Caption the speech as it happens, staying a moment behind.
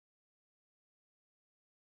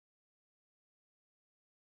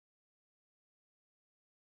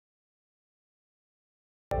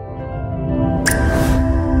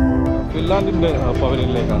ഫിൻലാൻഡിൻ്റെ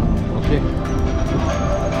പവലിയനിലേക്കാണ്. Okay,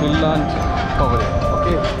 Finland pavilion.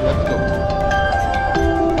 Okay, let's go.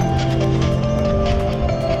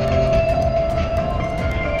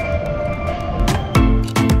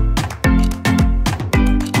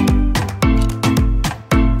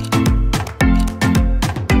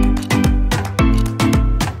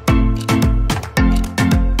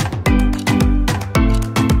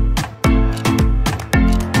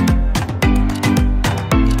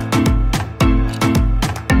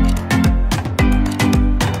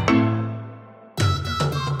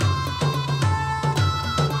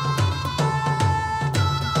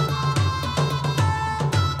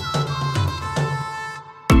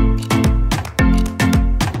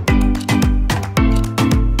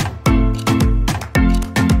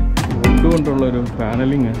 കൊണ്ടുള്ളൊരു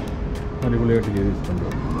panelling അടിപൊളിയായിട്ട് ചെയ്തിട്ടുണ്ട്.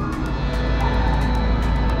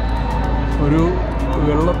 ഒരു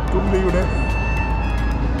വെള്ളത്തുള്ളിയുടെ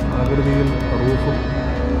ആകൃതിയിൽ റൂഫും,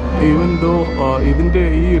 ഈവൻ ദോ ഇതിൻ്റെ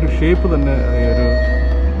ഈ ഒരു ഷേപ്പ് തന്നെ ഒരു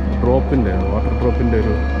ഡ്രോപ്പിൻ്റെ, വാട്ടർ ഡ്രോപ്പിൻ്റെ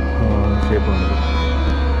ഒരു ഷേപ്പാണ്.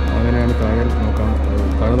 അങ്ങനെയാണ് താഴെ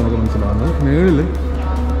നമുക്ക് മനസ്സിലാകുന്നത്. മേളിൽ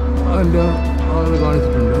അതിൻ്റെ അത്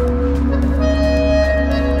കാണിച്ചിട്ടുണ്ട്,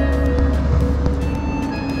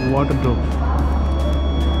 water drop.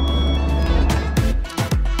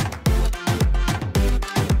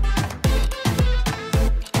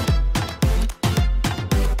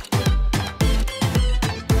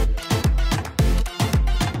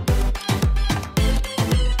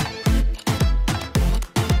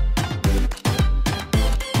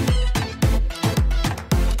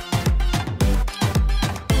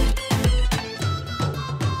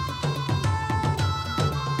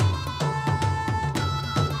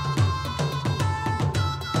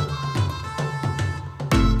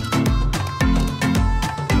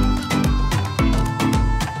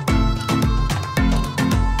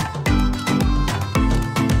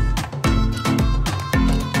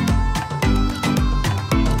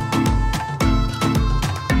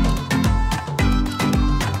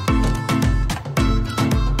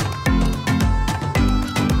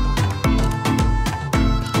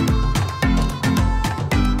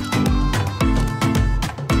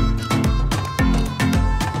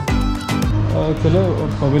 ചില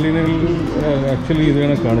പവലിയനുകളിൽ ആക്ച്വലി ഇത്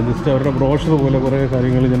കണക്കാണ്, ജസ്റ്റ് അവരുടെ ബ്രോഷർ പോലെ കുറേ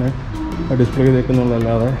കാര്യങ്ങൾ ഇങ്ങനെ ഡിസ്പ്ലേ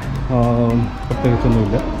ചെയ്തേക്കുന്നുള്ളതല്ലാതെ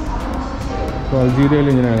പ്രത്യേകിച്ചൊന്നുമില്ല. അപ്പോൾ അൾജീരിയയിൽ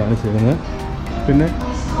ഇങ്ങനെയാണ് കാണിച്ചിരുന്നത്. പിന്നെ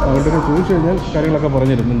അവരുടെ ചോദിച്ചു കഴിഞ്ഞാൽ കാര്യങ്ങളൊക്കെ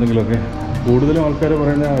പറഞ്ഞിരുന്നു എന്തെങ്കിലുമൊക്കെ. കൂടുതലും ആൾക്കാർ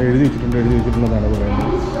പറയുന്നത് എഴുതി വെച്ചിട്ടുണ്ടെന്നാണ്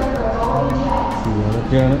പറയുന്നത്.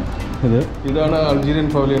 അതൊക്കെയാണ് ഇതാണ് അൾജീരിയൻ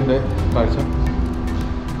പവലിയൻ്റെ കാഴ്ച.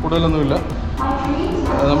 കൂടുതലൊന്നുമില്ല.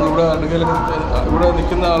 നമ്മളിവിടെ അടുക്കലൊക്കെ ഇവിടെ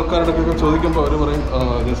നിൽക്കുന്ന ആൾക്കാരുടെയൊക്കെ ചോദിക്കുമ്പോൾ അവർ പറയും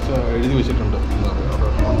ജസ്റ്റ് എഴുതി വെച്ചിട്ടുണ്ട് എന്ന് പറയും, അവിടെ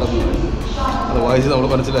ഉണ്ടെന്ന് പറയും. അത് വായിച്ച് നമ്മൾ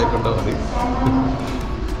മനസ്സിലാക്കിക്കൊണ്ടാൽ മതി.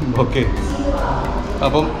 ഓക്കെ,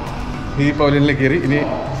 അപ്പം ഈ പവലിയനിലേക്ക് കയറി ഇനി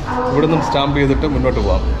ഇവിടെ നിന്നും സ്റ്റാമ്പ് ചെയ്തിട്ട് മുന്നോട്ട്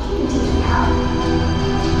പോകാം.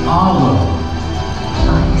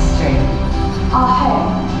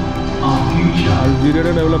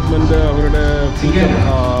 അൾജീരിയയുടെ ഡെവലപ്മെൻറ്റ്, അവരുടെ ഫ്യൂച്ചർ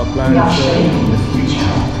പ്ലാൻസ്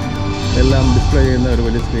എല്ലാം ഡിസ്പ്ലേ ചെയ്യുന്ന ഒരു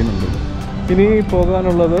വലിയ സ്ക്രീനുണ്ട്. ഇനി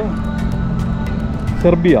പോകാനുള്ളത്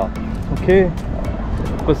സെർബിയ. ഓക്കെ,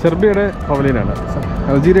 ഇപ്പോൾ സെർബിയയുടെ പവലിയനാണ്.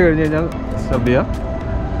 അൾജീരിയ കഴിഞ്ഞ് കഴിഞ്ഞാൽ സെർബിയ.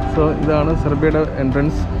 സോ ഇതാണ് സെർബിയയുടെ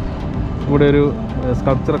എൻട്രൻസ്. ഇവിടെ ഒരു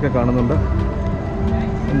സ്കൾപ്ചറൊക്കെ കാണുന്നുണ്ട്.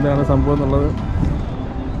 എന്താണ് സംഭവം എന്നുള്ളത്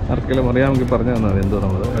ആർക്കെങ്കിലും അറിയാമെങ്കിൽ പറഞ്ഞു തന്നാൽ മതി. എന്തോ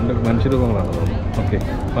നമ്മൾ രണ്ട് മനുഷ്യരൂപങ്ങളാണ് തോന്നുന്നു. Okay,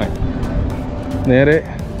 fine. നേരെ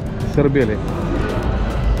സെർബിയയിലേക്ക്.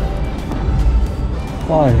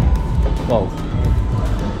 Fine. Wow.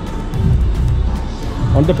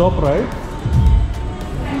 On the top right,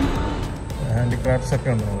 handicrafts ഒക്കെ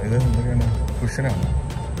ഉണ്ടോ? ഇത് എന്തൊക്കെയാണ്? കുഷനാണ്.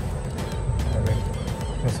 അതെ,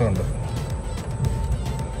 രസമുണ്ട്.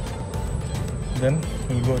 Then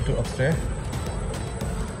we'll go to upstairs.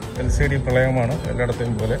 LCD പ്രളയമാണ്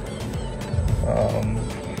എല്ലായിടത്തെയും പോലെ.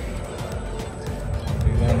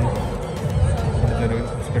 ഇതാണ് ഇവിടുത്തെ ഒരു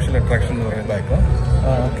സ്പെഷ്യൽ അട്രാക്ഷൻ എന്ന് പറയുന്നത്. ബൈക്ക്.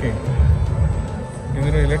 ഓക്കെ,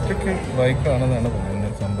 ഇതൊരു ഇലക്ട്രിക് ബൈക്കാണെന്നാണ്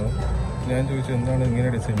പറയുന്നത് സംഭവം. ഞാൻ ചോദിച്ചു എന്താണ് ഇങ്ങനെ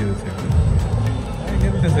ഡിസൈൻ ചെയ്ത് വെച്ചേക്കുന്നത്.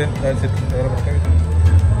 ഇങ്ങനെ ഡിസൈൻ വേറെ പ്രത്യേകിച്ച്.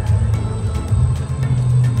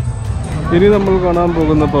 ഇനി നമ്മൾ കാണാൻ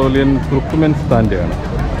പോകുന്ന പവലിയൻ തുർക്ക്മെനിസ്ഥാൻ്റെയാണ്.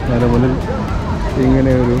 അതിന് മുന്നിൽ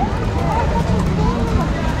ഇങ്ങനെ ഒരു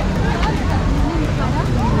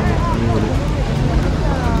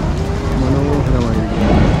മനോഹരമായിരിക്കും.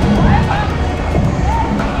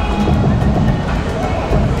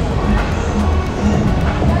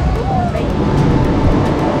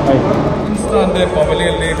 പാകിസ്ഥാൻ്റെ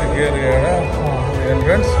പവലിയനിലേക്ക് കയറുകയാണ്.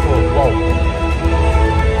 എൻട്രൻസ്.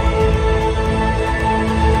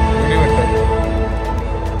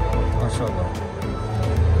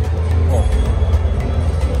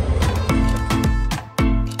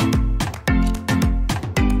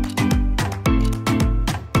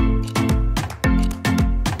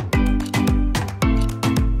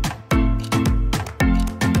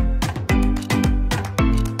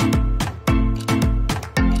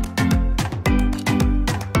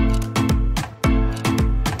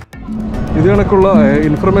 ഇത് കണക്കുള്ള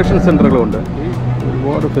ഇൻഫർമേഷൻ സെൻ്ററുകളുണ്ട്. ഈ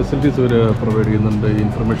ഒരുപാട് ഫെസിലിറ്റീസ് ഇവർ പ്രൊവൈഡ് ചെയ്യുന്നുണ്ട് ഈ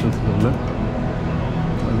ഇൻഫർമേഷൻ സെൻ്ററിൽ.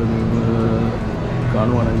 അത് നിങ്ങൾ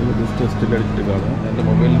കാണുവാണെങ്കിൽ ജസ്റ്റ് അടിച്ചിട്ട് കാണുക. എൻ്റെ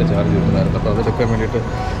മൊബൈലിൻ്റെ ചാർജ് കിട്ടുന്നതായിരുന്നു. അപ്പോൾ അതെടുക്കാൻ വേണ്ടിയിട്ട്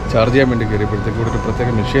ചാർജ് ചെയ്യാൻ വേണ്ടി കയറിയപ്പോഴത്തേക്ക് ഇവിടെ ഒരു പ്രത്യേക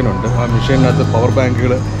മെഷീനുണ്ട്. ആ മെഷീനകത്ത് പവർ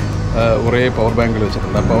ബാങ്കുകൾ, കുറേ പവർ ബാങ്കുകൾ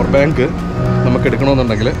വെച്ചിട്ടുണ്ട്. ആ പവർ ബാങ്ക് നമുക്ക്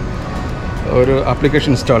എടുക്കണമെന്നുണ്ടെങ്കിൽ ഒരു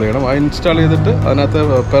ആപ്ലിക്കേഷൻ ഇൻസ്റ്റാൾ ചെയ്യണം. ആ ഇൻസ്റ്റാൾ ചെയ്തിട്ട് അതിനകത്ത്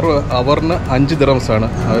പെർ അവറിന് 5 ദിറംസാണ്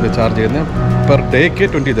അവർ ചാർജ് ചെയ്യുന്നത്. Per ഡേക്ക്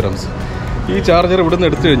 20 dirhams. ഈ ചാർജർ ഇവിടെ നിന്ന്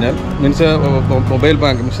എടുത്തു കഴിഞ്ഞാൽ, means mobile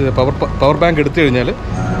bank means power bank എടുത്തു കഴിഞ്ഞാൽ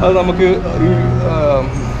അത് നമുക്ക് ഈ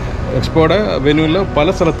എക്സ്പോയുടെ വെന്യൂവിൽ പല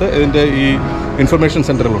സ്ഥലത്ത് ഇതിൻ്റെ ഈ ഇൻഫർമേഷൻ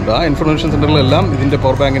സെൻ്ററുകളുണ്ട്. ആ ഇൻഫർമേഷൻ സെൻ്ററിലെല്ലാം ഇതിൻ്റെ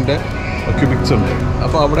പവർ ബാങ്കിൻ്റെ ക്യൂബിക്സ് ഉണ്ട്.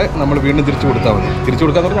 അപ്പോൾ അവിടെ നമ്മൾ വീണ്ടും തിരിച്ചു കൊടുത്താൽ മതി. തിരിച്ചു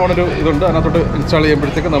കൊടുക്കാന്ന് പറഞ്ഞാൽ അവിടെ ഒരു ഇതുണ്ട്. അതിനകത്തോട്ട് ഇൻസ്റ്റാൾ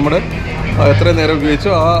ചെയ്യുമ്പോഴത്തേക്ക് നമ്മുടെ എത്രയും നേരം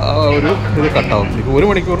ഉപയോഗിച്ചോ ആ ഒരു ഇത് കട്ടാവും. ഇപ്പോൾ 1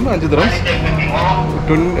 മണിക്കൂറിന് 5 ദിറംസ്,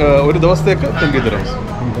 ഒരു ദിവസത്തേക്ക് 20 ദിറംസ്.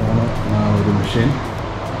 ഇതാണ് ആ ഒരു machine,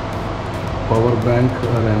 power bank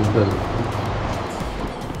rental.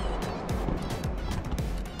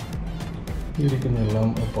 ഇരിക്കുന്നതെല്ലാം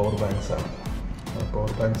power ബാങ്ക്സാണ്.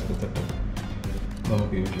 Power banks എടുത്തിട്ട്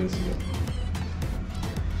നമുക്ക് യൂട്ടിലൈസ് ചെയ്യാം.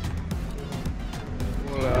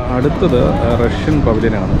 അടുത്തത് Russian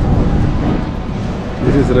പവലിയനാണ്.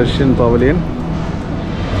 This is Russian pavilion.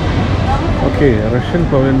 Okay, Russian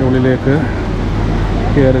പവലിയൻ്റെ ഉള്ളിലേക്ക്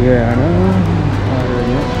കയറുകയാണ്.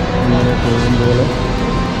 ഇങ്ങനെ പോകുമ്പോൾ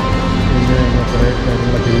പിന്നെ കുറേ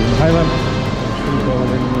കാര്യങ്ങളൊക്കെ ചെയ്യുന്നു. ഹായ് മാം, റഷ്യൻ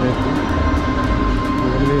പവലിയനിലേക്ക്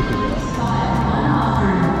ഉള്ളിലേക്ക് കയറാം.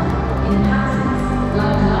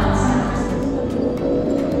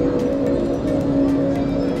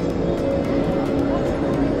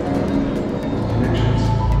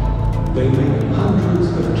 They make hundreds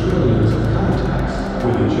of trillions of contacts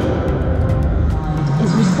with each other.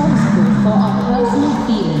 Is responsible for our personal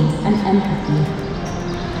feelings and empathy.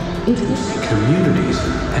 It is Communities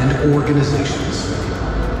and organizations.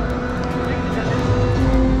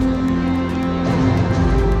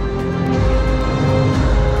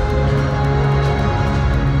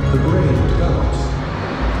 The brain develops.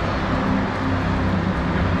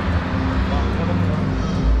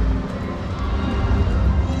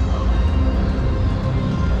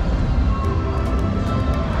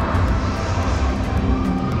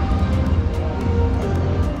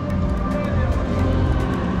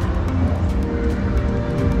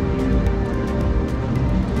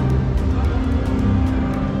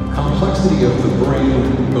 Complexity of the brain,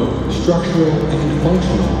 both structural and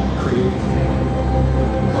functional, creates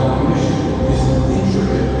cognition is the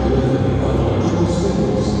intricate delivery of electrical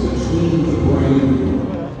signals between the brain.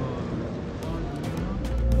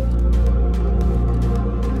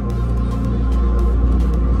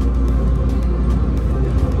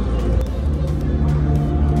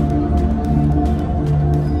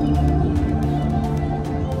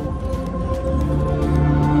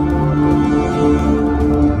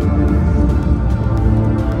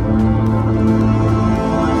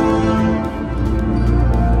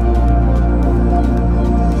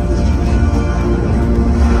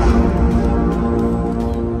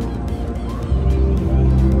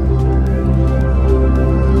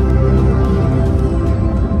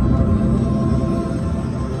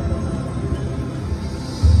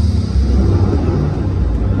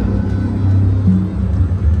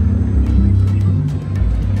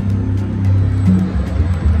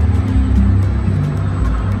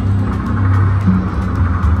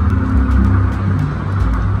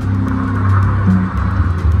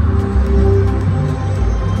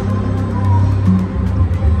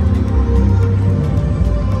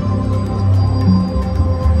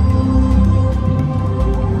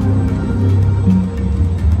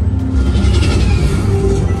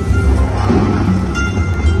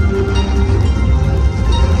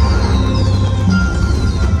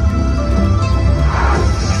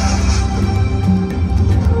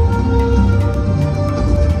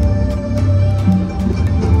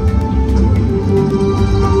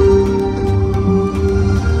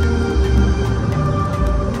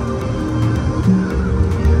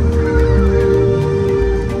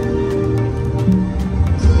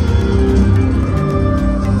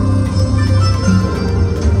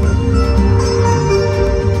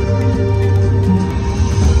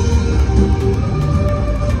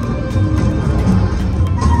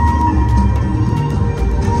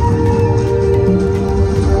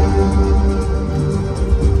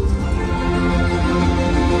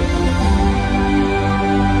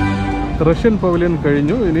 Russian pavilion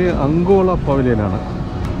കഴിഞ്ഞു. ഇനി Angola പവലിയനാണ്.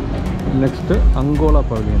 Next Angola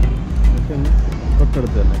pavilion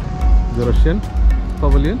തൊട്ടടുത്ത് തന്നെ. ഇത് Russian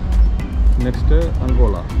pavilion, next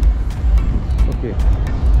Angola. Okay,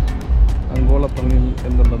 Angola pavilion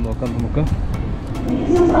എന്തുണ്ടെന്ന് നോക്കാം നമുക്ക്.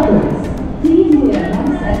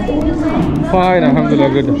 Fine, alhamdulillah,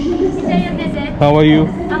 good. How are you?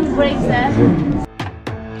 I'm great, sir. Good.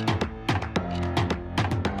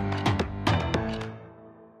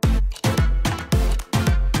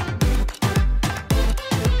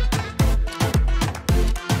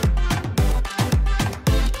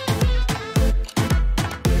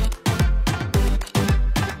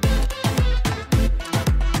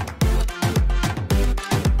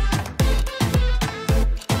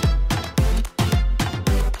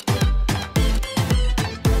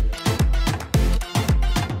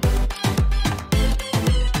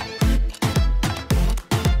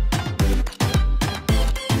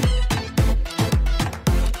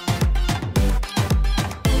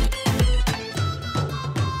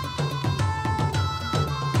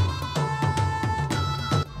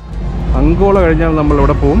 Angola കഴിഞ്ഞാൽ നമ്മൾ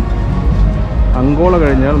എവിടെ പോവും? അങ്കോള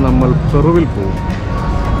കഴിഞ്ഞാൽ നമ്മൾ പെറുവിൽ പോവും.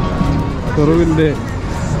 പെറുവിൻ്റെ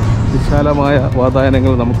വിശാലമായ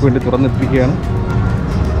വാതായനങ്ങൾ നമുക്ക് വേണ്ടി തുറന്നിട്ടിരിക്കുകയാണ്.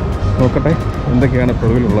 നോക്കട്ടെ എന്തൊക്കെയാണ്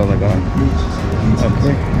പെറുവിലുള്ളതെന്ന് കാണാൻ.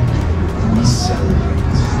 ഓക്കെ,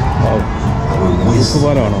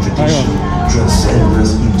 തൂക്കുപാലമാണോ?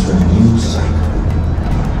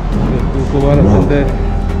 തൂക്കുപാലത്തിൻ്റെ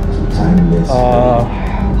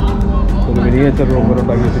ഒരു മിനിയേച്ചർ റൂം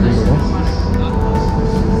ഉണ്ടാക്കി വെച്ചിട്ടുണ്ടോ?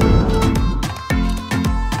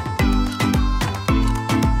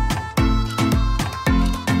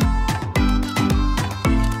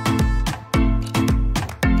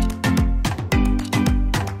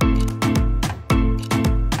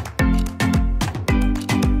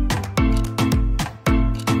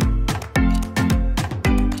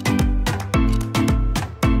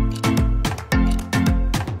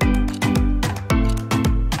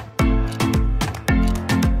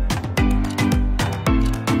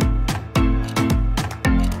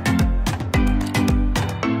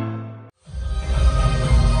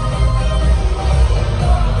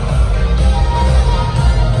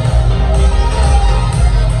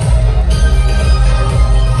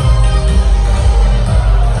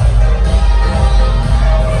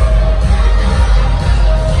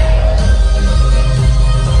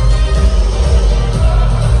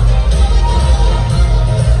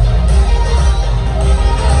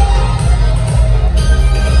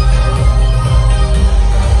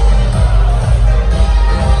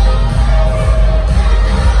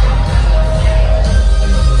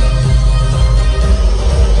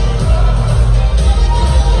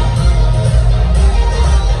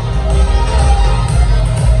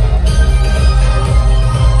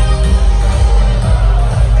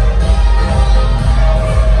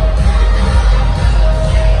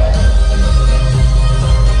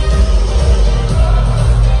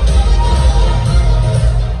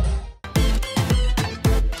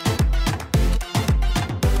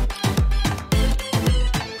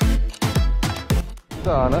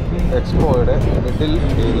 ഇതാണ് എക്സ്പോയുടെ മിഡിൽ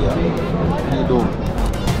ഏരിയ, ഈ ഡോം.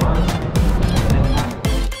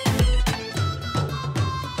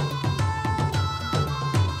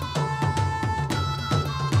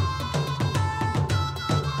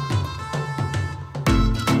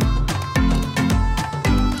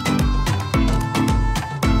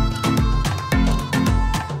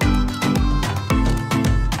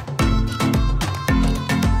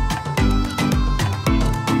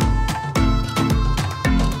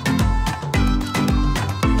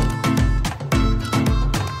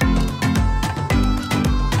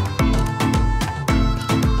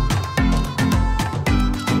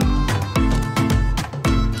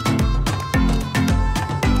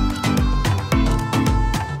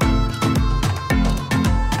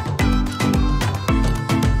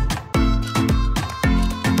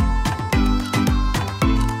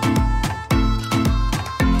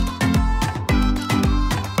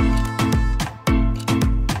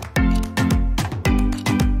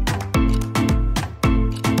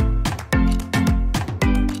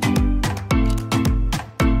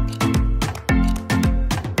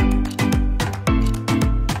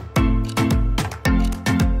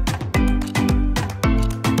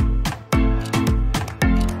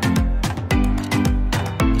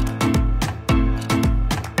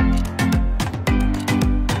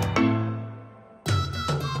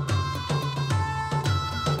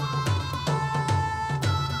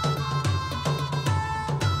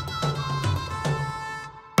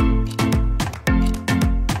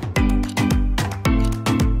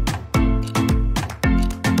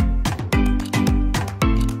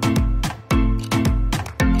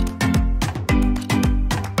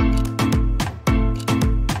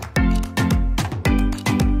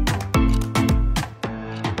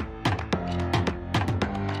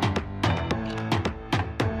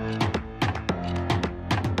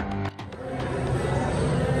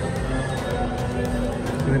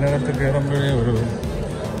 ഇതിനകത്ത് കയറുമ്പോഴേ ഒരു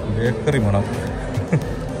ബേക്കറി മണം.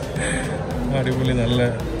 അടിപൊളി നല്ല.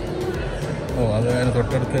 അത് അതിന്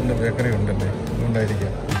തൊട്ടടുത്ത് തന്നെ ബേക്കറി ഉണ്ടല്ലേ,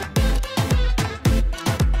 അതുകൊണ്ടായിരിക്കാം.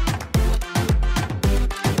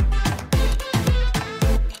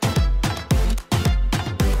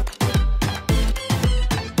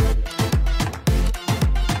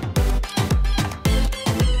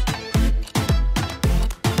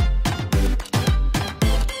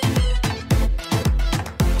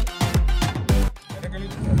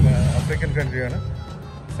 ആഫ്രിക്കൻ കൺട്രിയാണ്.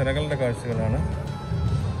 സെനഗലിൻ്റെ കാഴ്ചകളാണ്.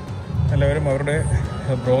 എല്ലാവരും അവരുടെ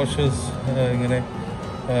ബ്രോഷേഴ്സ് ഇങ്ങനെ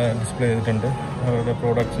ഡിസ്പ്ലേ ചെയ്തിട്ടുണ്ട്. അവരുടെ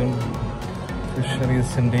പ്രോഡക്ട്സും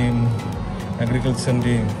ഫിഷറീസിൻ്റെയും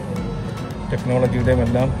അഗ്രികൾച്ചറിൻ്റെയും ടെക്നോളജിയുടെയും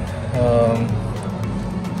എല്ലാം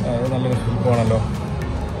നല്ലൊരു ശില്പമാണല്ലോ.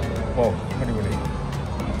 ഓ അടിപൊളി.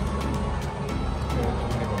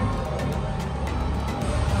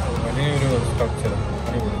 വലിയൊരു സ്ട്രക്ചർ,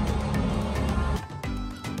 അടിപൊളി.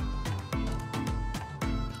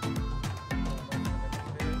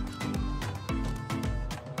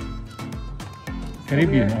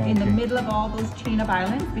 Caribbean. In the middle of all those chain of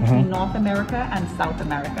islands between North America and South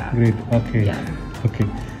America. Great. Okay. Yes. Okay.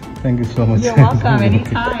 Thank you so much. You're welcome.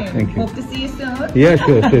 Anytime. Thank you. Hope to see you soon. Yeah,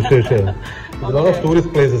 sure. A lot of tourist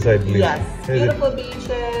places, I believe. Yes. Beautiful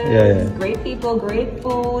beaches. Yeah. Great people, great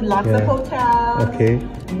food, lots of hotels. Okay.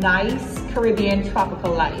 Nice Caribbean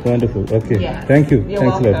tropical life. Wonderful. Okay. Yes. Thank you. You're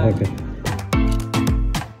Thanks a lot. welcome. Okay.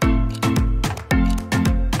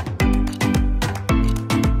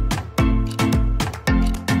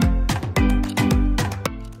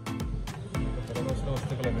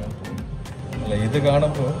 ഇത്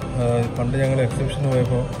കാണുമ്പോൾ പണ്ട് ഞങ്ങൾ എക്സിബിഷന്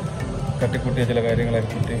പോയപ്പോൾ തട്ടിക്കൂട്ടിയ ചില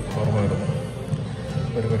കാര്യങ്ങളെപ്പറ്റി ഓർമ്മ വരുന്നു.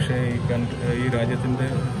 ഒരു പക്ഷേ ഈ രാജ്യത്തിൻ്റെ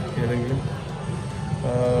ഏതെങ്കിലും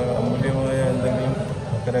അമൂല്യമായ എന്തെങ്കിലും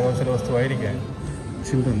കരകൗശല വസ്തുവായിരിക്കാം.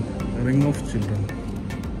 Children, ring of children,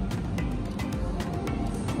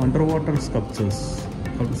 under water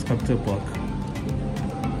sculpture park.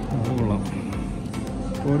 അത് കൊള്ളാം.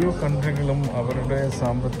 ഓരോ കൺട്രികളും അവരുടെ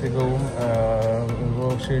സാമ്പത്തികവും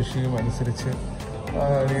വിഭവശേഷിയും അനുസരിച്ച് ആ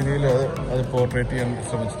രീതിയിൽ അത് പോർട്രേറ്റ് ചെയ്യാൻ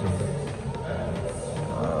ശ്രമിച്ചിട്ടുണ്ട്.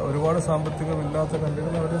 ഒരുപാട് സാമ്പത്തികമില്ലാത്ത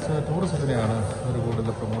കൺട്രികൾ അവർ ടൂറിസത്തിനെയാണ് അവർ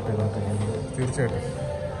കൂടുതൽ പ്രൊമോട്ട് ചെയ്തുകൊണ്ടിരിക്കുന്നത്. തീർച്ചയായിട്ടും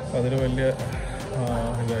അതൊരു വലിയ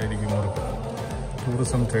ഇതായിരിക്കും അവർക്ക്.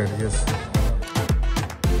 Tourism trade. Yes.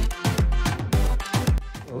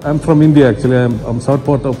 I'm from India actually. I'm south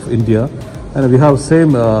part of India. And we have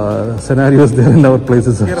same scenarios there in our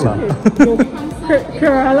places. Kerala.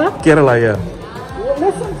 Kerala? Kerala, yeah.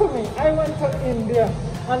 Listen to me. I went to India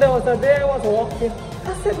and there was a day I was walking.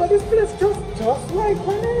 I said, well, this place just like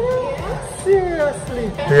Canada. Seriously.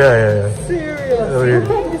 Yeah. Serious. Oh, You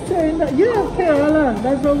yeah. can't be saying that. Yeah, Kerala.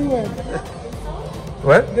 That's where we went.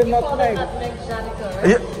 What? The nutmeg.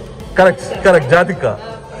 Yeah. Correct. Jatika.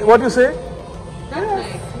 What do you say?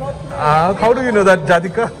 How do you know that,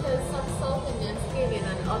 Jatika?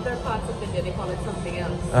 They call it something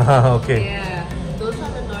else. Okay. Yeah, those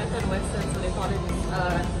are the north and western, so they call it.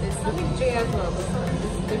 It's something J as well, but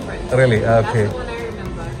it's different. Really? Okay. That's the one I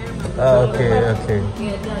remember. Okay.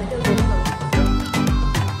 Yeah, that.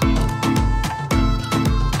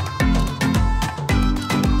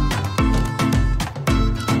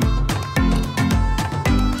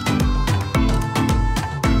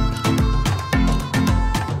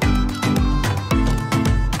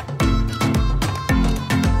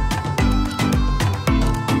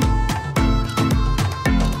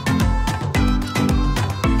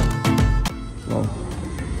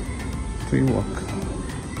 Tree വാക്ക്.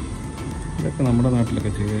 ഇതൊക്കെ നമ്മുടെ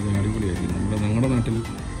നാട്ടിലൊക്കെ ചെയ്ത് കഴിഞ്ഞാൽ അടിപൊളിയായിരിക്കും. ഞങ്ങളുടെ നാട്ടിൽ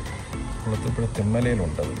Kulathupuzha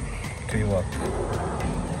തെമ്മലയിലുണ്ടത് tree വാക്ക്.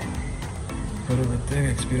 ഒരു പ്രത്യേക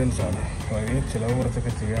എക്സ്പീരിയൻസാണ്. വലിയ ചിലവ്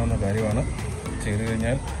കുറച്ചൊക്കെ ചെയ്യാവുന്ന കാര്യമാണ്. ചെയ്തു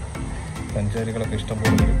കഴിഞ്ഞാൽ സഞ്ചാരികളൊക്കെ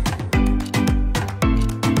ഇഷ്ടംപോലെ വരും.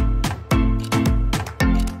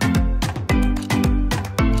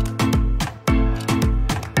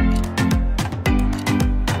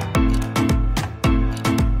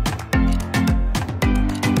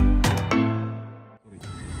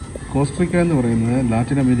 കോസ്റ്ററിക്ക എന്ന് പറയുന്നത്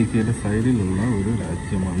ലാറ്റിൻ അമേരിക്കയുടെ സൈഡിലുള്ള ഒരു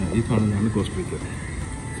രാജ്യമാണ്. ഈ കാണുന്നതാണ് കോസ്റ്ററിക്ക.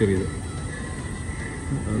 ചെറിയത്.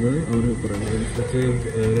 അത് അവർ പറയുന്നത്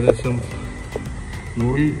ഏകദേശം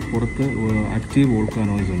 100 പുറത്ത് ആക്റ്റീവ്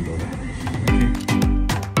വോൾക്കാനോസ് ഉണ്ട് അവിടെ.